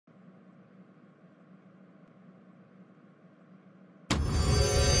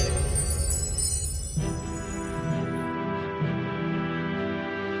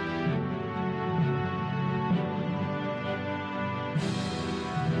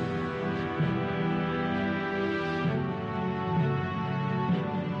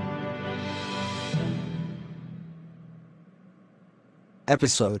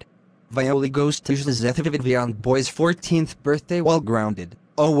Episode. Violy goes to JoseTheVividVyondBoi's 14th birthday while grounded.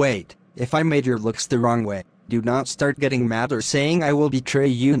 Oh wait, if I made your looks the wrong way, do not start getting mad or saying I will betray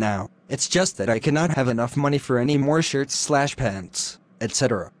you now. It's just that I cannot have enough money for any more shirts/pants,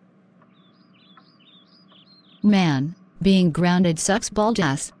 etc. Man, being grounded sucks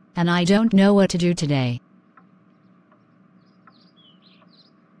balls, and I don't know what to do today.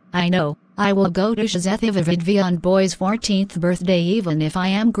 I know, I will go to JoseTheVividVyondBoi's 14th birthday even if I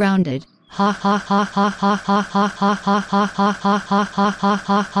am grounded. Ha ha ha ha ha ha ha ha ha ha ha ha ha ha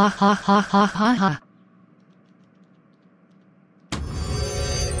ha ha ha ha ha ha.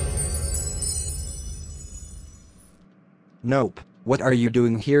 Nope, what are you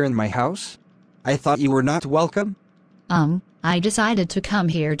doing here in my house? I thought you were not welcome? I decided to come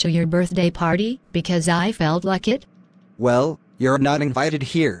here to your birthday party because I felt like it. Well, you're not invited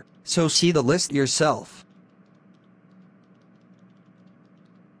here, so see the list yourself.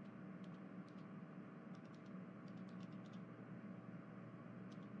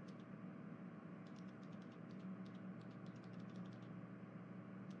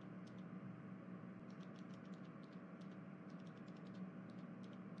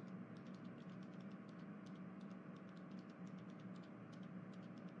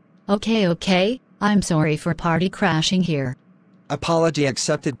 Okay, I'm sorry for party crashing here. Apology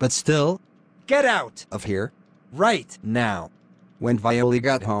accepted, but still, get out of here, right now. When Violy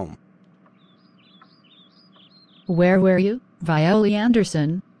got home. Where were you, Violy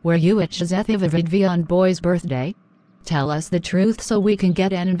Anderson? Were you at JoseTheVividVyondBoi's birthday? Tell us the truth so we can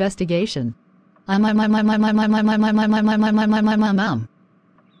get an investigation. Come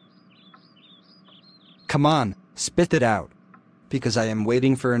on, spit it out. Because I am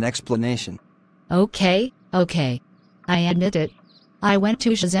waiting for an explanation. Okay. I admit it. I went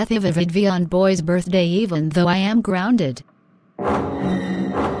to JoseTheVividVyondBoi's birthday even though I am grounded.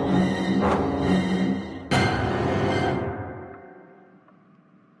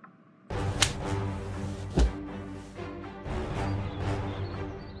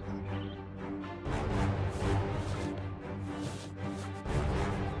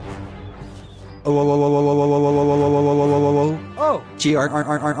 Oh,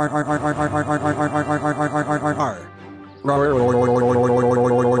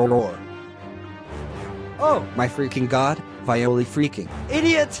 Oh, my freaking god, Violy freaking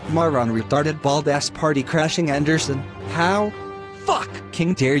idiot, moron, retarded, bald-ass party crashing Anderson. How? Fuck!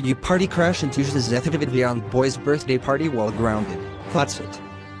 King dare you party crash into JoseTheVividVyondBoi's birthday party while grounded. That's it.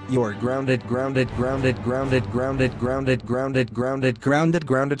 You're grounded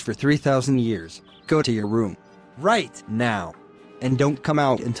for 3,000 years. Go to your room. Right now. And don't come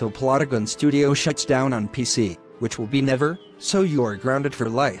out until Plotagon Studio shuts down on PC, which will be never, so you're grounded for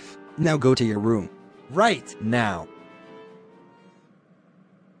life. Now go to your room. Right now.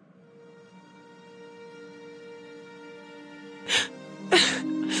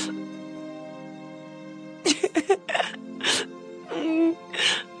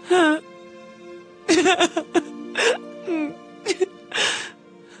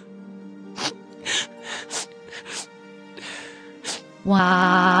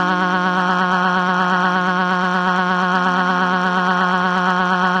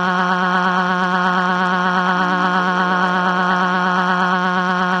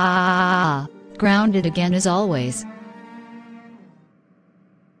 Grounded again as always.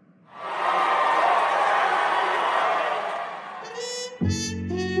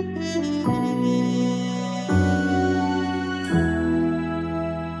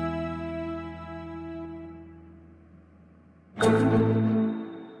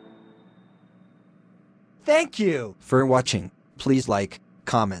 Thank you for watching. Please like,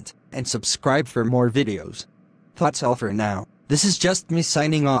 comment, and subscribe for more videos. That's all for now. This is just me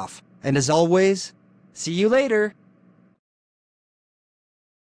signing off, and as always, see you later.